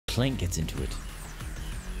Clank gets into it.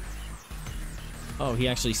 Oh, he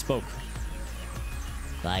actually spoke.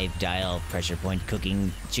 Live dial pressure point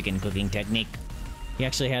cooking, chicken cooking technique. He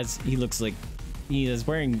actually has, he looks like he is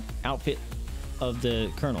wearing outfit of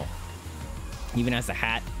the Colonel. He even has the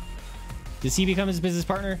hat. Does he become his business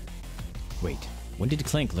partner? Wait, when did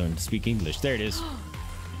Clank learn to speak English? There it is.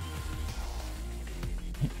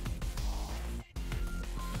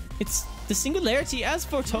 It's the singularity as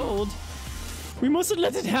foretold. We mustn't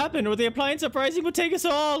let it happen or the appliance uprising will take us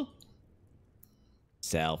all.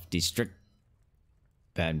 Self-destruct.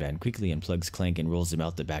 Ban quickly unplugs Clank and rolls him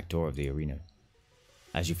out the back door of the arena.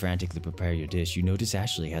 As you frantically prepare your dish, you notice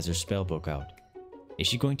Ashley has her spell book out. Is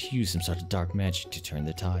she going to use some sort of dark magic to turn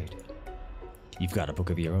the tide? You've got a book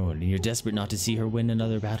of your own, and you're desperate not to see her win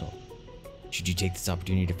another battle. Should you take this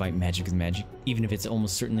opportunity to fight magic with magic, even if it's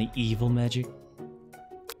almost certainly evil magic?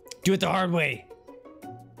 Do it the hard way!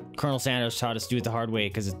 Colonel Sanders taught us to do it the hard way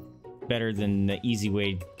because it's better than the easy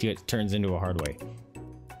way to it turns into a hard way.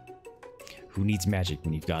 Who needs magic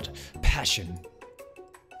when you've got passion?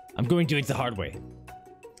 I'm going to do it the hard way.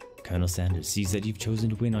 Colonel Sanders sees that you've chosen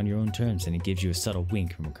to win on your own terms, and he gives you a subtle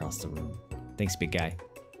wink from across the room. Thanks, big guy.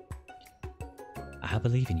 I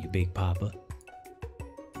believe in you, Big Papa.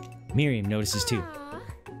 Miriam notices too.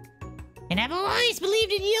 And I've always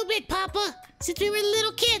believed in you, Big Papa, since we were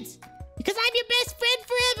little kids. Because I'm your best friend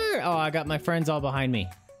forever. Oh, I got my friends all behind me.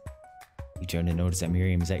 You turn to notice that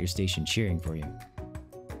Miriam is at your station cheering for you.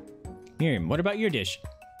 Miriam, what about your dish?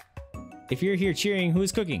 If you're here cheering, who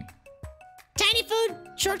is cooking? Tiny food,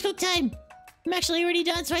 short cook time. I'm actually already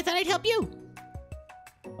done, so I thought I'd help you.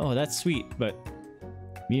 Oh, that's sweet, but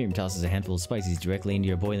Miriam tosses a handful of spices directly into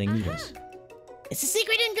your boiling noodles. It's a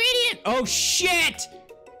secret ingredient. Oh, shit!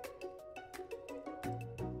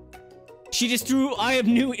 She just threw Eye of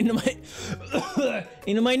Newt into my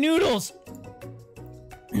into my noodles.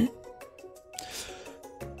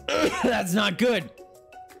 That's not good.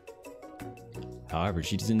 However,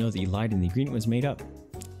 she doesn't know that you lied and the ingredient was made up.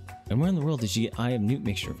 And where in the world did she get Eye of Newt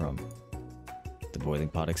mixture from? The boiling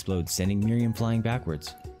pot explodes, sending Miriam flying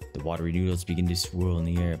backwards. The watery noodles begin to swirl in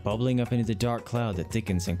the air, bubbling up into the dark cloud that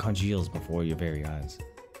thickens and congeals before your very eyes.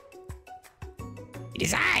 It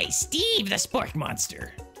is I, Steve, the sport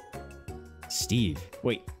monster. Steve?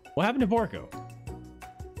 Wait, what happened to Borko?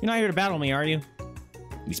 You're not here to battle me, are you?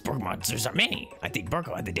 These sport monsters are many. I think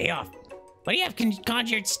Borko had the day off. But you have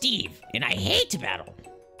conjured Steve, and I hate to battle.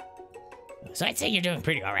 So I'd say you're doing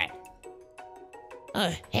pretty alright.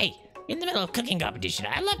 Hey, in the middle of cooking competition,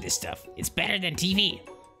 I love this stuff. It's better than TV.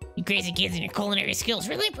 You crazy kids and your culinary skills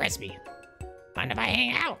really impress me. Mind if I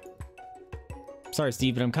hang out? Sorry,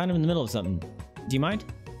 Steve, but I'm kind of in the middle of something. Do you mind?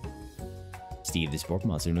 Steve, the sport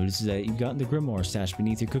monster, notices that you've gotten the grimoire stashed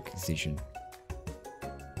beneath your cooking station.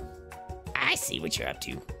 I see what you're up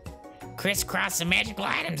to. Crisscross some magical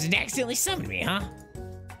items and accidentally summoned me, huh?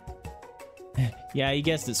 Yeah, you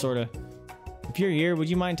guessed it, sorta. If you're here, would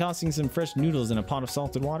you mind tossing some fresh noodles in a pot of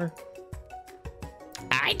salted water?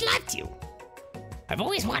 I'd love to. I've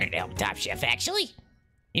always wanted to help Top Chef, actually.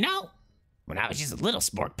 You know, when I was just a little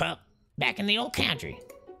sport pup back in the old country.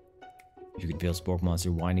 You can feel Spork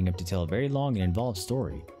Monster winding up to tell a very long and involved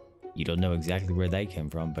story. You don't know exactly where they came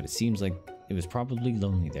from, but it seems like it was probably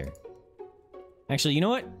lonely there. Actually, you know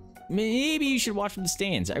what? Maybe you should watch from the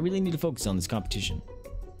stands. I really need to focus on this competition.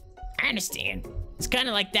 I understand. It's kind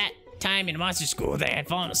of like that time in monster school that I had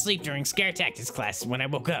fallen asleep during scare tactics class when I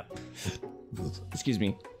woke up. Excuse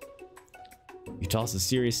me. You toss a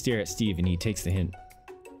serious stare at Steve and he takes the hint.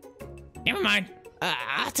 Never mind.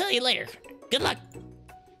 I'll tell you later. Good luck.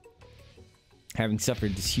 Having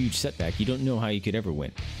suffered this huge setback, you don't know how you could ever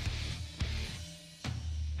win.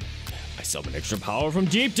 I summon extra power from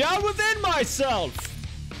deep down within myself!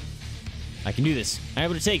 I can do this. I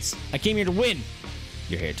have what it takes. I came here to win.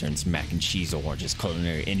 Your hair turns mac and cheese orange as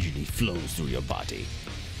culinary energy flows through your body.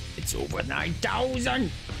 It's over 9,000!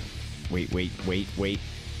 Wait.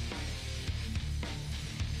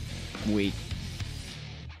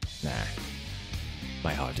 Nah.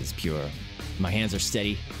 My heart is pure. My hands are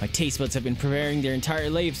steady. My taste buds have been preparing their entire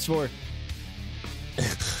lives for...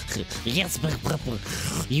 Yes, Papa.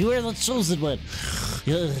 You are the chosen one.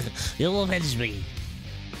 You'll avenge me.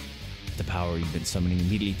 The power you've been summoning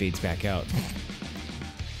immediately fades back out.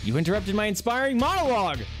 You interrupted my inspiring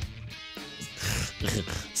monologue!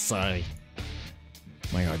 Sorry.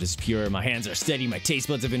 My heart is pure, my hands are steady, my taste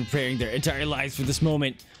buds have been preparing their entire lives for this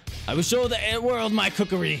moment. I will show the world my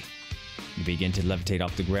cookery. You begin to levitate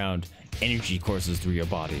off the ground. Energy courses through your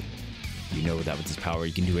body. You know that with this power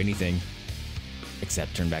you can do anything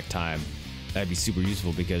except turn back time. That'd be super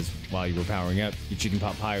useful because while you were powering up, your chicken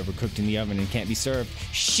pot pie overcooked in the oven and can't be served.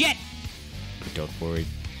 Shit! But don't worry,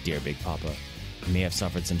 dear Big Papa. You may have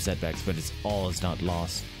suffered some setbacks, but all is not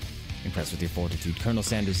lost. Impressed with your fortitude, Colonel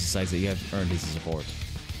Sanders decides that you have earned his support.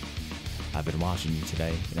 I've been watching you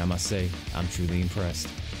today, and I must say, I'm truly impressed.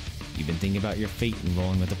 You've been thinking about your feet and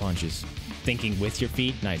rolling with the punches. Thinking with your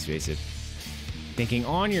feet? Nice, Vaesive. Thinking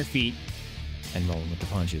on your feet. And rolling with the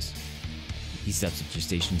punches. He steps up to your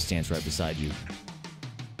station and stands right beside you.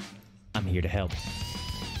 I'm here to help.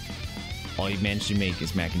 All you've managed to make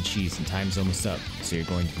is mac and cheese, and time's almost up, so you're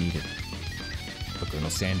going to need it. But Colonel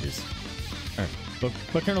Sanders...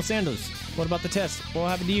 But Colonel Sanders, what about the test? What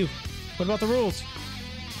happened to you? What about the rules?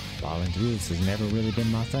 Following the rules has never really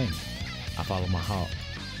been my thing. I follow my heart.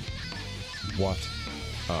 What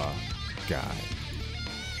a guy.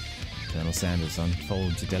 Colonel Sanders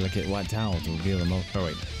unfolds a delicate white towel to reveal the most... Oh,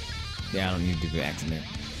 wait. Yeah, I don't need to do the accent there.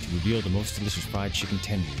 To reveal the most delicious fried chicken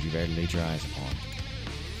tenders you've ever laid your eyes upon.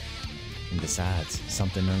 And besides,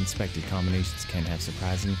 something unexpected combinations can have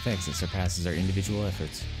surprising effects that surpasses our individual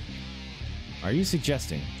efforts. Are you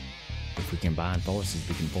suggesting if we combine forces,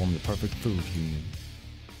 we can form the perfect food union?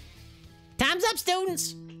 Time's up,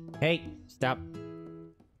 students! Hey, stop.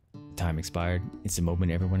 Time expired. It's the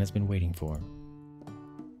moment everyone has been waiting for.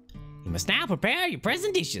 You must now prepare your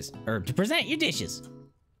present dishes, or to present your dishes.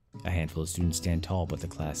 A handful of students stand tall, but the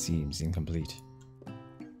class seems incomplete.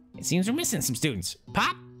 It seems we're missing some students.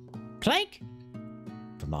 Pop? Plank?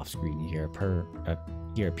 From off screen, you hear a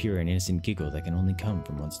pure and innocent giggle that can only come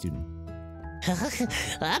from one student.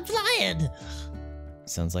 I'm flying!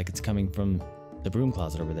 Sounds like it's coming from the broom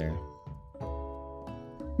closet over there.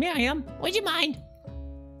 Miriam, would you mind?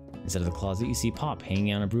 Instead of the closet, you see Pop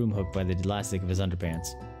hanging on a broom hook by the elastic of his underpants.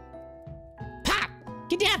 Pop!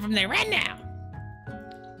 Get down from there right now!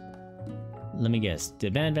 Let me guess,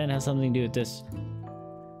 did Van have something to do with this?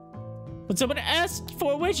 When someone asked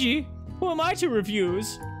for a wedgie, who am I to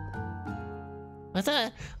refuse? I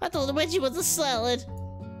thought the wedgie was a salad.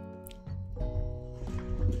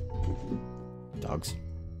 Dogs.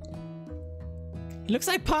 It looks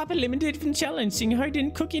like Pop eliminated from the challenge, seeing how he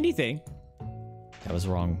didn't cook anything. That was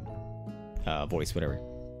wrong. Voice, whatever.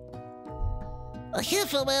 I can't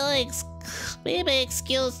feel my legs. Maybe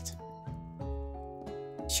excused.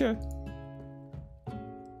 Sure.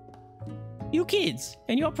 You kids,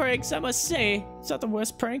 and your pranks, I must say, it's not the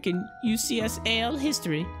worst prank in UCSAL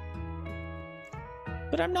history.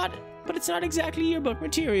 But it's not exactly yearbook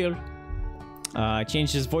material. I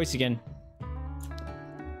changed his voice again.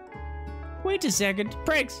 Wait a second.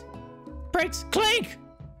 Pranks! Pranks! Clink!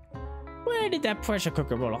 Where did that pressure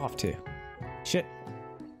cooker roll off to? Shit.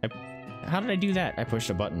 How did I do that? I pushed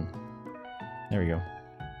a button. There we go.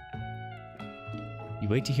 You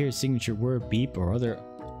wait to hear a signature word, beep, or other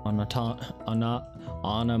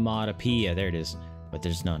onomatopoeia. There it is. But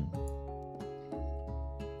there's none.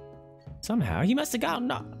 Somehow he must have gotten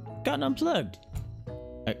unplugged.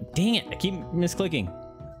 Dang it, I keep misclicking.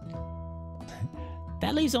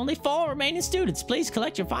 That leaves only 4 remaining students. Please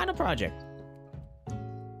collect your final project.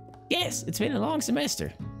 Yes, it's been a long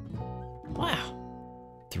semester. Wow.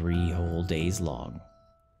 3 whole days long.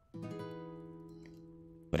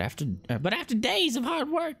 But after days of hard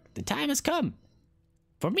work, the time has come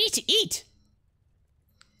for me to eat.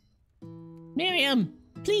 Miriam,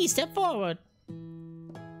 please step forward.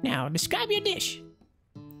 Now, describe your dish.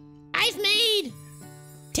 I've made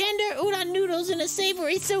tender udon noodles in a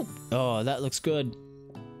savory soup. Oh, that looks good.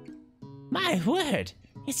 My word,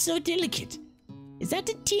 it's so delicate. Is that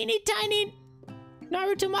the teeny tiny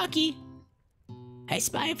Narutomaki I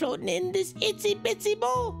spy floating in this itsy bitsy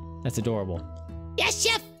bowl? That's adorable. Yes,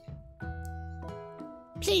 Chef!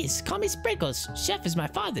 Please, call me Sprinkles. Chef is my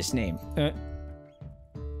father's name.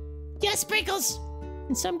 Yes, Sprinkles!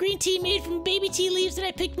 And some green tea made from baby tea leaves that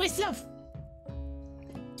I picked myself.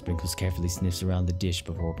 Sprinkles carefully sniffs around the dish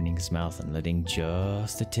before opening his mouth and letting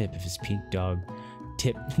just the tip of his pink tongue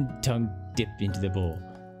dip into the bowl.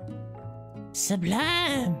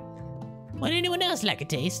 Sublime! Would anyone else like a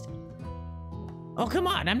taste? Oh, come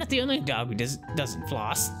on, I'm not the only dog who doesn't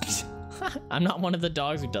floss. I'm not one of the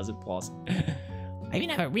dogs who doesn't floss. I even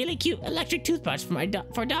have a really cute electric toothbrush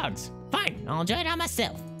for dogs. Fine, I'll enjoy it on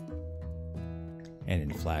myself. And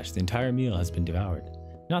in a flash, the entire meal has been devoured.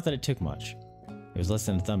 Not that it took much. It was less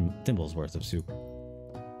than a thimble's worth of soup.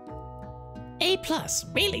 A+,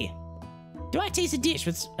 really? Do I taste a dish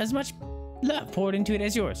with as much love poured into it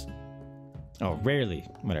as yours? Oh, rarely.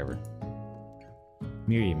 Whatever.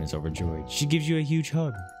 Miriam is overjoyed. She gives you a huge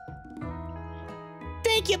hug.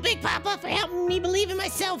 Thank you, Big Papa, for helping me believe in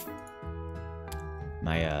myself.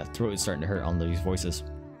 My throat is starting to hurt on these voices.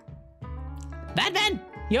 Batman,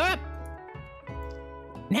 you're up.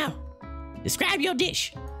 Now, describe your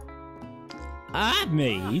dish. I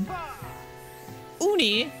made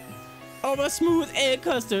uni of a smooth egg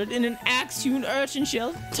custard in an axe-hewn urchin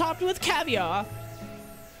shell topped with caviar.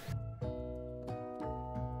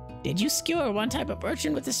 Did you skewer one type of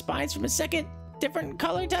urchin with the spines from a second, different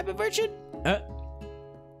color type of urchin?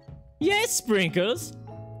 Yes, Sprinkles.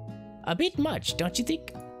 A bit much, don't you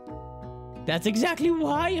think? That's exactly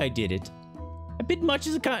why I did it. A bit much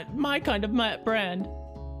is my kind of brand.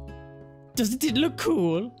 Doesn't it look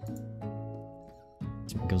cool?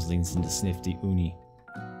 Sprinkles leans in to sniff the uni,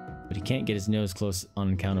 but he can't get his nose close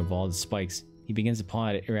on account of all the spikes. He begins to paw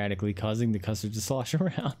at it erratically, causing the custard to slosh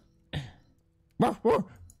around.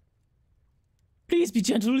 Please be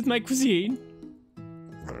gentle with my cuisine.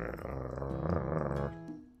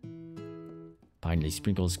 Finally,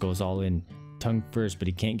 Sprinkles goes all in, tongue first, but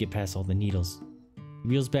he can't get past all the needles. He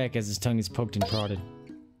reels back as his tongue is poked and prodded.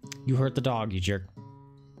 You hurt the dog, you jerk.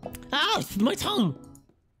 Ow, my tongue!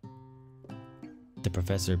 The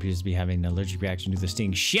professor appears to be having an allergic reaction to the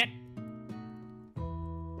sting. Shit!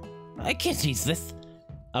 I can't use this.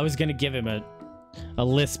 I was gonna give him a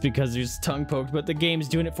list because there's tongue poked, but the game's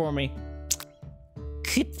doing it for me.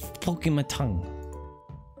 Keep poking my tongue.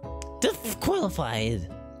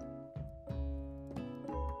 Disqualified.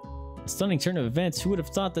 A stunning turn of events. Who would have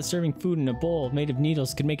thought that serving food in a bowl made of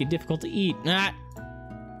needles could make it difficult to eat? Ah!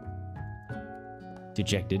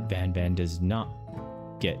 Dejected, Van does not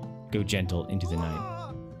go gentle into the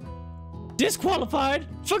night. Disqualified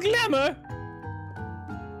for glamour!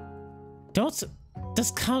 Don't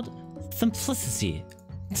discount simplicity.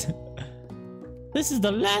 This is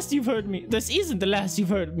the last you've heard me. This isn't the last you've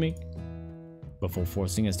heard of me. Before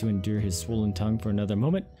forcing us to endure his swollen tongue for another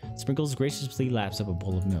moment, Sprinkles graciously laps up a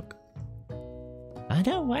bowl of milk. I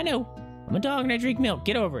know. I'm a dog and I drink milk.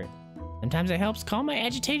 Get over it. Sometimes it helps calm my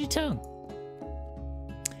agitated tongue.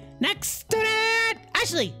 Next student!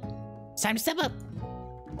 Ashley! It's time to step up.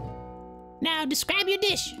 Now describe your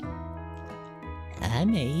dish. I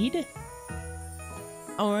made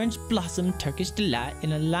orange blossom Turkish delight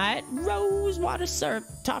in a light rose water syrup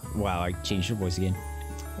topped. Wow, I changed your voice again.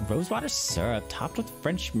 Rose water syrup topped with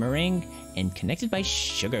French meringue and connected by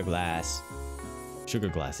sugar glass. Sugar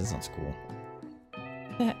glass, that sounds cool.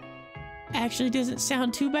 That actually doesn't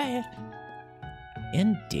sound too bad.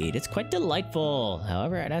 Indeed, it's quite delightful.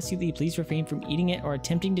 However, I'd ask you that you please refrain from eating it or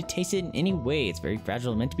attempting to taste it in any way. It's very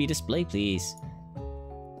fragile and meant to be a display, please.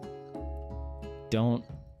 Don't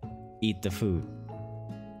eat the food.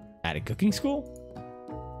 At a cooking school?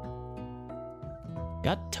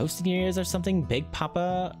 Got toast in your ears or something, Big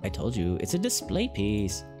Papa? I told you, it's a display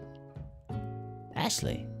piece.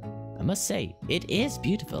 Ashley, I must say, it is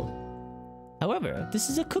beautiful. However, this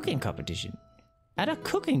is a cooking competition. At a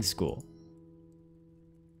cooking school.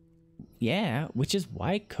 Yeah, which is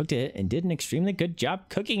why I cooked it and did an extremely good job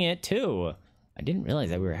cooking it too. I didn't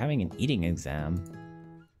realize that we were having an eating exam.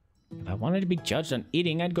 If I wanted to be judged on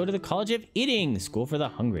eating, I'd go to the College of Eating, School for the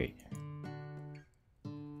Hungry.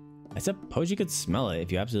 I suppose you could smell it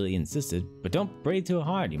if you absolutely insisted, but don't breathe too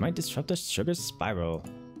hard, you might disrupt the sugar spiral.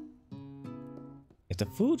 If the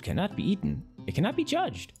food cannot be eaten, it cannot be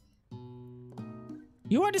judged.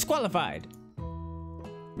 You are disqualified!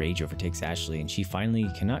 Rage overtakes Ashley, and she finally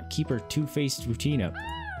cannot keep her two-faced routine up.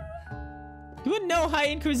 You would know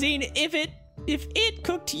high-end cuisine if it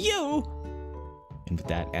cooked you! And with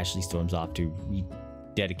that, Ashley storms off to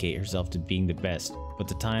rededicate herself to being the best, but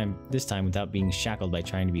this time without being shackled by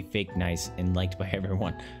trying to be fake nice and liked by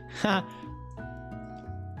everyone. Ha!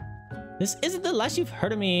 This isn't the last you've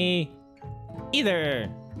heard of me, either.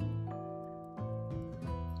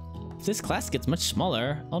 If this class gets much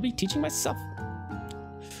smaller, I'll be teaching myself.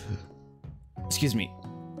 Excuse me.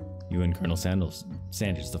 You and Colonel Sanders,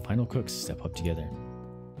 the final cooks, step up together.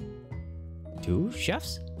 2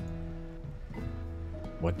 chefs?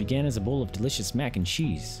 What began as a bowl of delicious mac and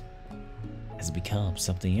cheese has become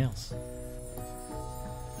something else.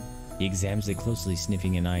 He examines it closely,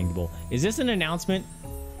 sniffing and eyeing the bowl. Is this an announcement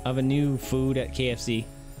of a new food at KFC?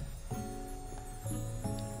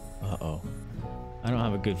 Uh-oh. I don't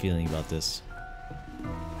have a good feeling about this.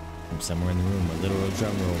 From somewhere in the room, a literal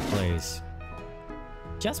drum roll plays.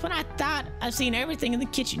 Just when I thought I've seen everything in the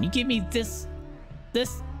kitchen, you give me this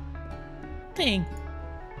thing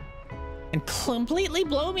and completely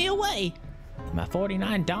blow me away. In my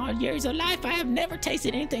 49 years of life, I have never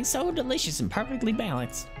tasted anything so delicious and perfectly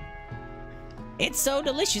balanced. It's so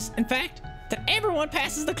delicious, in fact, that everyone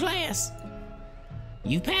passes the class.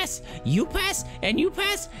 You pass, and you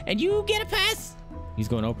pass, and you get a pass. He's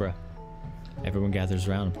going Oprah. Everyone gathers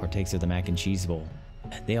around and partakes of the mac and cheese bowl.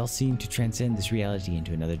 They all seem to transcend this reality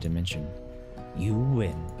into another dimension. You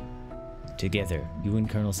win. Together, you and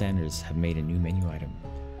Colonel Sanders have made a new menu item.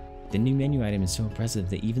 The new menu item is so impressive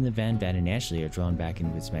that even the Van and Ashley are drawn back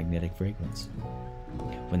into its magnetic fragrance.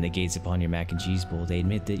 When they gaze upon your mac and cheese bowl, they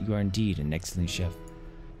admit that you are indeed an excellent chef.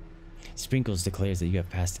 Sprinkles declares that you have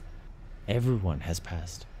passed. Everyone has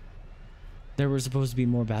passed. There were supposed to be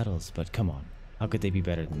more battles, but come on, how could they be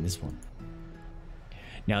better than this one?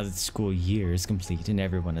 Now that the school year is complete and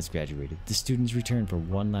everyone has graduated, the students return for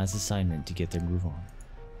one last assignment to get their groove on.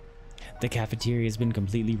 The cafeteria has been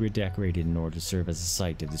completely redecorated in order to serve as a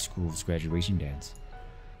site of the school's graduation dance.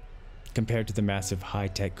 Compared to the massive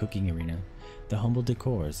high-tech cooking arena, the humble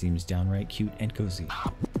decor seems downright cute and cozy.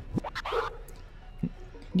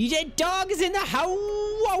 The dog is in the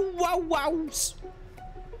house.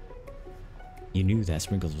 You knew that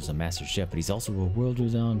Sprinkles was a master chef, but he's also a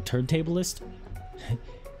world-renowned turntablist?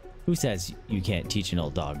 Who says you can't teach an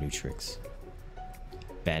old dog new tricks?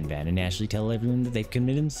 Van and Ashley tell everyone that they've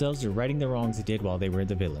committed themselves to righting the wrongs they did while they were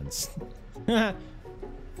the villains.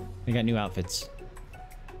 They got new outfits.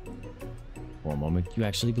 For a moment, you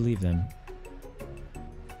actually believe them.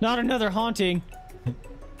 Not another haunting!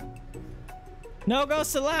 No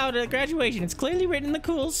ghosts allowed at graduation. It's clearly written in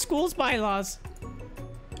the school's bylaws.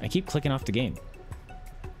 I keep clicking off the game.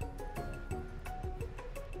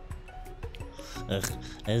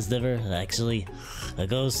 There's never actually a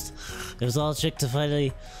ghost. It was all a trick to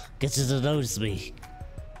finally get you to notice me.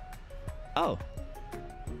 Oh.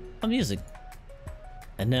 Oh, music.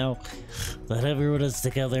 And now that everyone is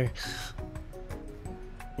together,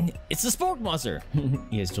 It's the Spork Monster!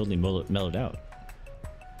 He has totally mellowed out.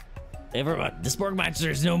 Everyone, the Spork Monster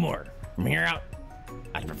is no more. From here out,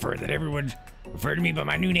 I prefer that everyone refer to me by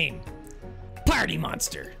my new name, Party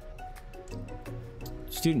Monster.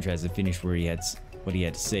 Student tries to finish what he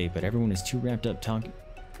had to say, but everyone is too wrapped up talking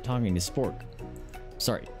to Spork.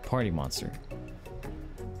 Sorry, Party Monster.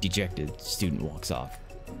 Dejected, student walks off.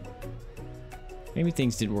 Maybe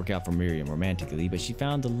things didn't work out for Miriam romantically, but she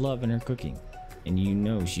found the love in her cooking, and you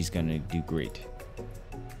know she's gonna do great.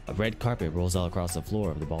 A red carpet rolls all across the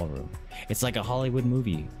floor of the ballroom. It's like a Hollywood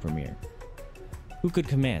movie premiere. Who could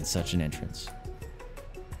command such an entrance?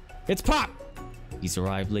 It's Pop! He's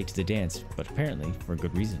arrived late to the dance, but apparently for a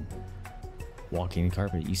good reason. Walking the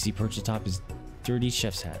carpet, you see perched atop his dirty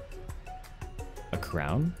chef's hat. A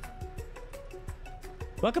crown?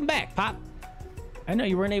 Welcome back, Pop. I know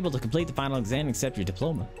you weren't able to complete the final exam and accept your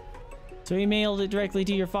diploma. So we mailed it directly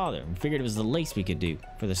to your father and figured it was the least we could do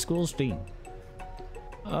for the school's theme.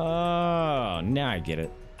 Oh, now I get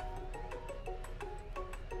it.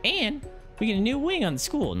 And we get a new wing on the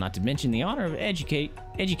school, not to mention the honor of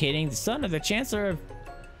educating the son of the chancellor of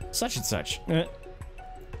such and such. The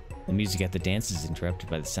music at the dance is interrupted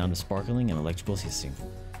by the sound of sparkling and electrical hissing.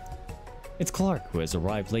 It's Clark, who has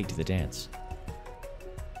arrived late to the dance.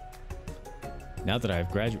 Now that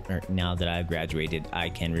I've graduated, I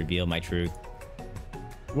can reveal my truth.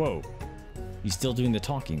 Whoa. He's still doing the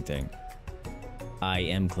talking thing. I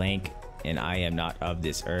am Clank, and I am not of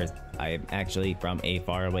this earth. I am actually from a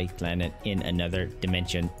faraway planet in another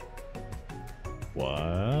dimension.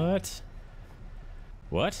 What?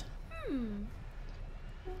 What?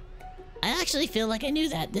 I actually feel like I knew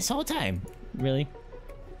that this whole time. Really?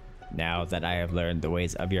 Now that I have learned the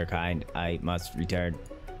ways of your kind, I must return.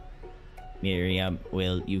 Miriam,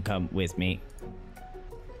 will you come with me?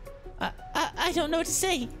 I don't know what to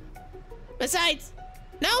say. Besides,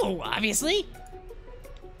 no, obviously.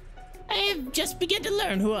 I have just begun to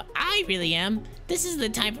learn who I really am. This is the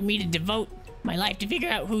time for me to devote my life to figure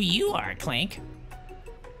out who you are, Clank.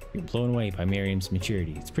 You're blown away by Miriam's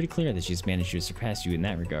maturity. It's pretty clear that she's managed to surpass you in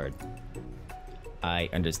that regard. I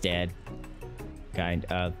understand. Kind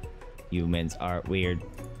of. Humans are weird.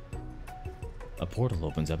 A portal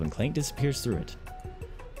opens up and Clank disappears through it.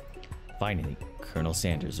 Finally, Colonel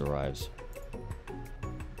Sanders arrives.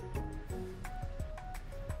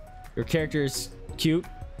 Your character is cute.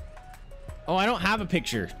 Oh, I don't have a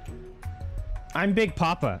picture. I'm Big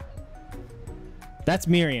Papa. That's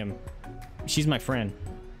Miriam. She's my friend.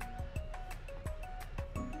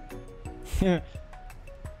 Colonel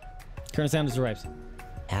Sanders arrives.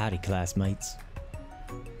 Howdy, classmates.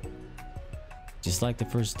 Just like the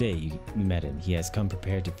first day you met him, he has come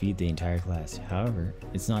prepared to feed the entire class. However,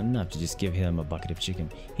 it's not enough to just give him a bucket of chicken.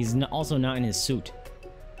 He's also not in his suit.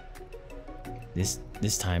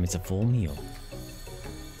 This time it's a full meal.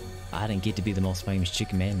 I didn't get to be the most famous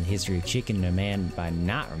chicken man in the history of chicken and man by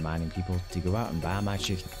not reminding people to go out and buy my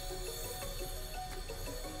chicken.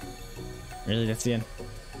 Really, that's the end?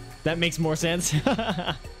 That makes more sense.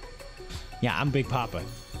 Yeah, I'm Big Papa.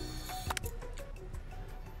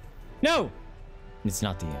 No! It's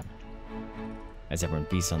not the end. As everyone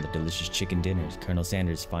feasts on the delicious chicken dinners, Colonel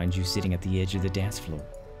Sanders finds you sitting at the edge of the dance floor.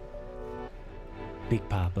 Big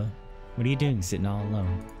Papa, what are you doing sitting all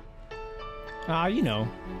alone? Ah, you know.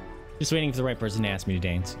 Just waiting for the right person to ask me to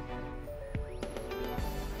dance.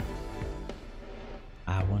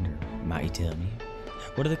 I wonder, might you tell me,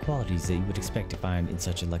 what are the qualities that you would expect to find in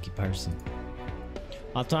such a lucky person?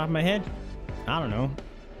 Off the top of my head, I don't know.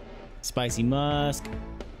 Spicy musk,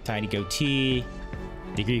 tidy goatee,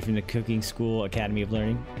 degree from the Cooking School Academy of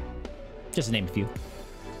Learning. Just to name a few.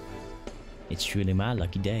 It's truly my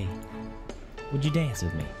lucky day. Would you dance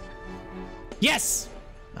with me? Yes!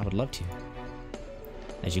 I would love to.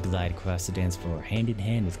 As you glide across the dance floor, hand in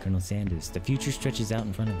hand with Colonel Sanders, the future stretches out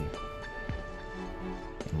in front of you.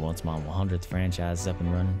 And once my 100th franchise is up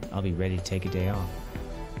and running, I'll be ready to take a day off.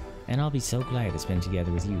 And I'll be so glad to spend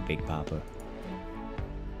together with you, Big Papa.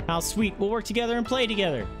 How sweet, we'll work together and play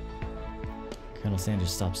together. Colonel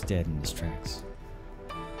Sanders stops dead in his tracks.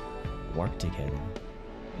 Work together?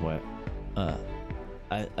 What?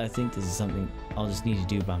 I think this is something I'll just need to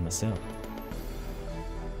do by myself.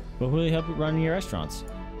 But will you help with running your restaurants?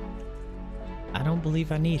 I don't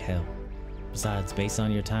believe I need help. Besides, based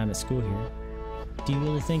on your time at school here, do you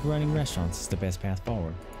really think running restaurants is the best path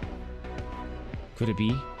forward? Could it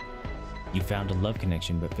be you found a love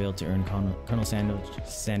connection but failed to earn Colonel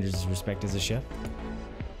Sanders' respect as a chef?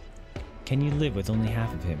 Can you live with only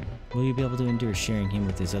half of him? Will you be able to endure sharing him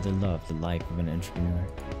with his other love, the life of an entrepreneur?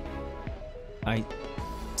 I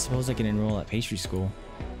suppose I can enroll at pastry school.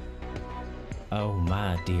 Oh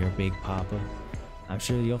my dear Big Papa, I'm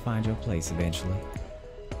sure you'll find your place eventually.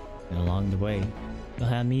 And along the way, you'll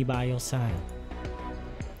have me by your side.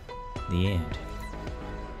 The end.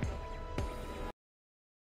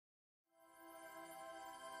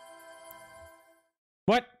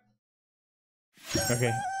 What?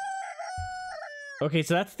 Okay. Okay,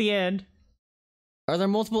 so that's the end. Are there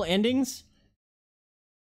multiple endings?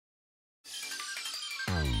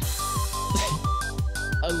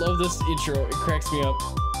 I love this intro. It cracks me up.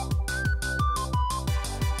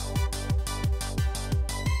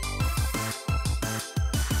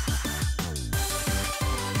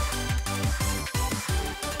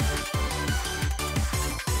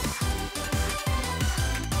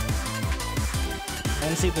 I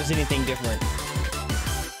want to see if there's anything different.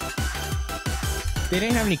 They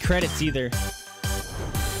didn't have any credits either.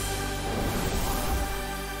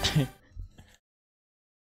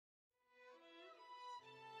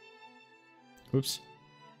 Oops.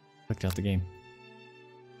 Clicked out the game.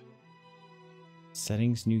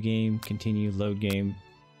 Settings, new game, continue, load game.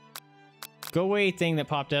 Go away thing that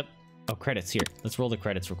popped up. Oh, credits here. Let's roll the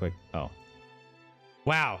credits real quick. Oh.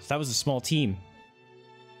 Wow, that was a small team.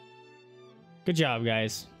 Good job,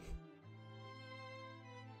 guys.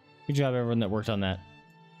 Good job, everyone that worked on that.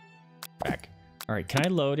 Back. All right, can I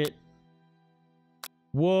load it?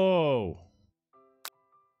 Whoa.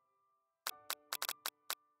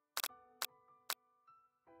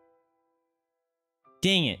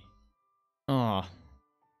 Dang it. Aw.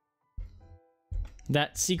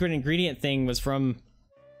 That secret ingredient thing was from,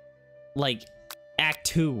 like, Act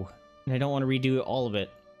 2. And I don't want to redo all of it.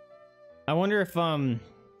 I wonder if,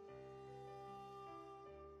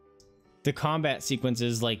 the combat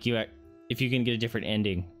sequences, like, if you can get a different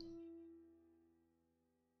ending.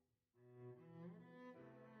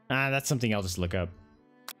 That's something I'll just look up.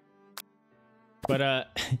 But,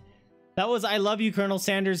 that was I Love You, Colonel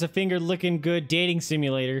Sanders, a finger-looking good dating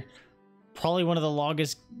simulator. Probably one of the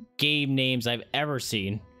longest game names I've ever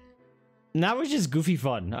seen. And that was just goofy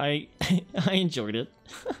fun. I enjoyed it.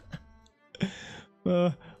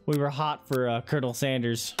 We were hot for Colonel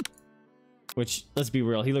Sanders. Which, let's be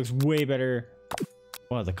real, he looks way better.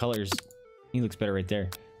 Wow, the colors. He looks better right there.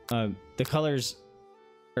 The colors,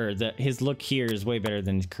 or his look here is way better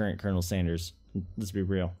than current Colonel Sanders. Let's be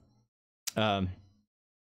real.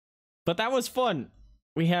 But that was fun.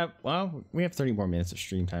 We have 30 more minutes of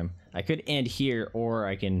stream time. I could end here, or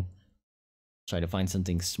I can try to find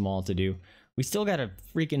something small to do. We still gotta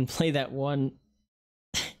freaking play that one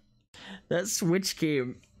that Switch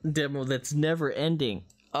game demo that's never ending.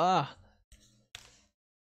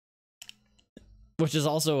 Which is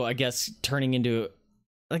also, I guess, turning into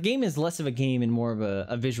the game is less of a game and more of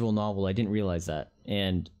a visual novel. I didn't realize that,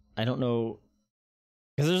 and I don't know,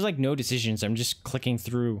 because there's like no decisions. I'm just clicking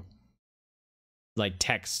through like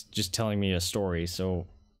text just telling me a story, so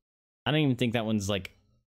I don't even think that one's like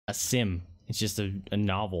a sim. It's just a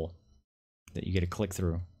novel that you get to click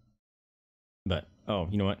through. But oh,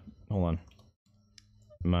 you know what, hold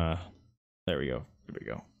on, there we go.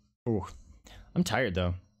 Oh, I'm tired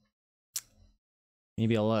though.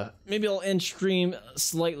 maybe I'll end stream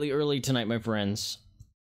slightly early tonight, my friends,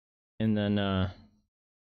 and then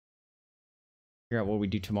figure out what we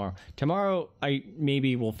do tomorrow. Tomorrow, I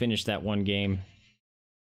maybe will finish that one game,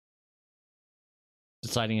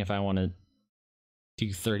 deciding if I want to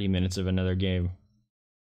do 30 minutes of another game,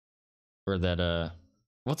 or that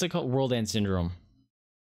what's it called, World End Syndrome.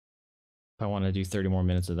 If I want to do 30 more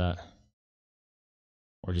minutes of that,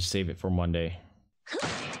 or just save it for Monday.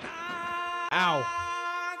 Ow!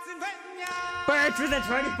 Birds for the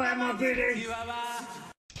 25 more biddies.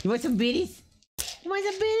 You want some biddies? You want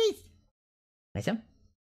some biddies? Want some?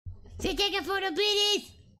 Say, take a photo,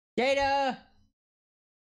 biddies. Jada.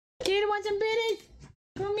 Jada wants some biddies.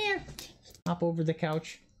 Come here. Hop over the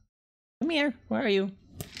couch. Come here. Where are you?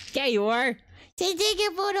 There you are. Say, take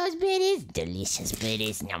a photos, biddies. Delicious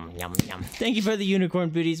biddies. Yum, yum, yum. Thank you for the unicorn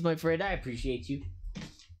booties, my friend. I appreciate you.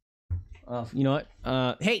 You know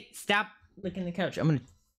what? Hey, stop licking the couch. I'm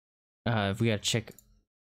gonna. We gotta check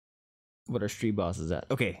what our street boss is at.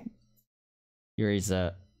 Okay. Yuri's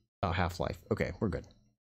oh, Half-Life. Okay, we're good.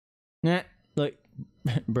 Nah, look,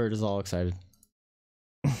 Bird is all excited.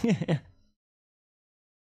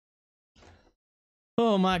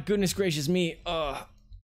 Oh my goodness gracious me.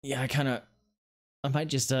 Yeah, I might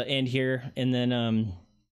just end here, and then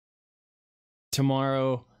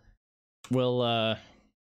tomorrow we'll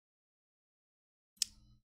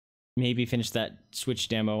maybe finish that Switch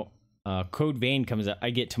demo. Code Vein comes out. I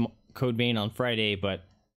get to Code Vein on Friday, but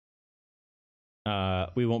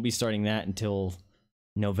we won't be starting that until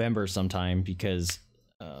November sometime, because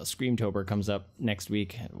Screamtober comes up next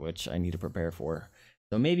week, which I need to prepare for.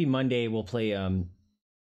 So maybe Monday we'll play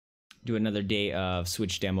do another day of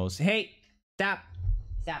Switch demos. Hey, stop.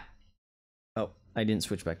 Stop. Oh, I didn't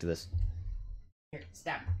switch back to this. Here,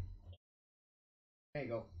 stop. There you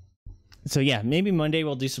go. So yeah, maybe Monday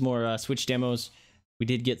we'll do some more Switch demos. We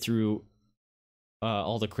did get through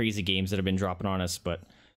all the crazy games that have been dropping on us, but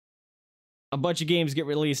a bunch of games get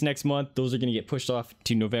released next month. Those are going to get pushed off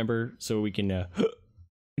to November, so we can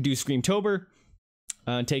do Screamtober.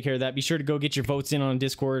 Take care of that. Be sure to go get your votes in on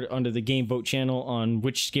Discord under the Game Vote channel on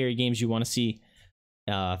which scary games you want to see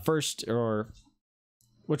first, or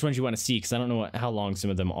which ones you want to see, because I don't know how long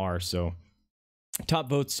some of them are. So top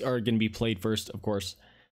votes are going to be played first, of course.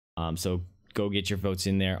 So go get your votes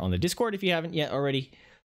in there on the Discord if you haven't yet already.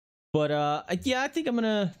 But yeah, I think I'm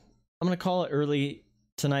gonna call it early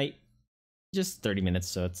tonight. Just 30 minutes,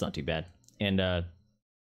 so it's not too bad. And I've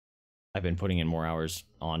been putting in more hours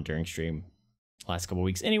on during stream last couple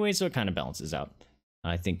weeks anyway, so it kind of balances out.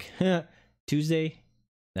 I think Tuesday,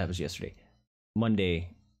 that was yesterday. Monday,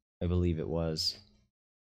 I believe it was.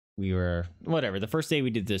 We were, whatever, the first day we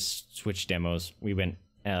did this Switch demos, we went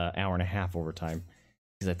hour and a half over time,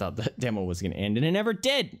 because I thought the demo was going to end, and it never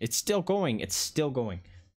did. It's still going. It's still going.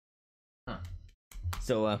 Huh.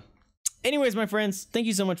 So, anyways, my friends, thank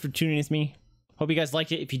you so much for tuning in with me. Hope you guys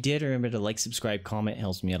liked it. If you did, remember to like, subscribe, comment. It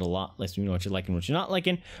helps me out a lot. Lets me know what you're liking, what you're not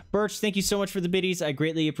liking. Birch, thank you so much for the biddies. I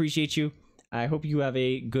greatly appreciate you. I hope you have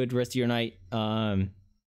a good rest of your night.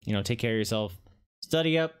 You know, take care of yourself.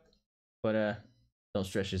 Study up, but don't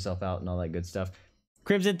stress yourself out and all that good stuff.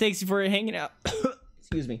 Crimson, thanks you for hanging out.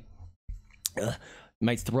 Excuse me.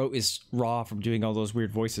 My throat is raw from doing all those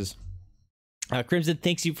weird voices. Crimson,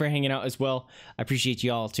 thanks you for hanging out as well. I appreciate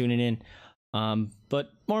you all tuning in.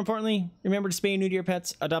 But more importantly, remember to spay and neuter your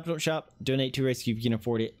pets, adopt, don't shop, donate to rescue if you can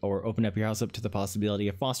afford it, or open up your house up to the possibility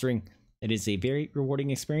of fostering. It is a very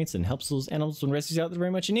rewarding experience and helps those animals and rescues out that are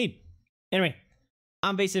very much in need. Anyway,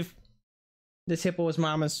 I'm Vaesive. This hippo is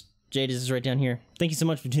Mama's. Jada's is right down here. Thank you so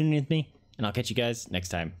much for tuning in with me, and I'll catch you guys next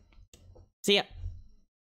time. See ya!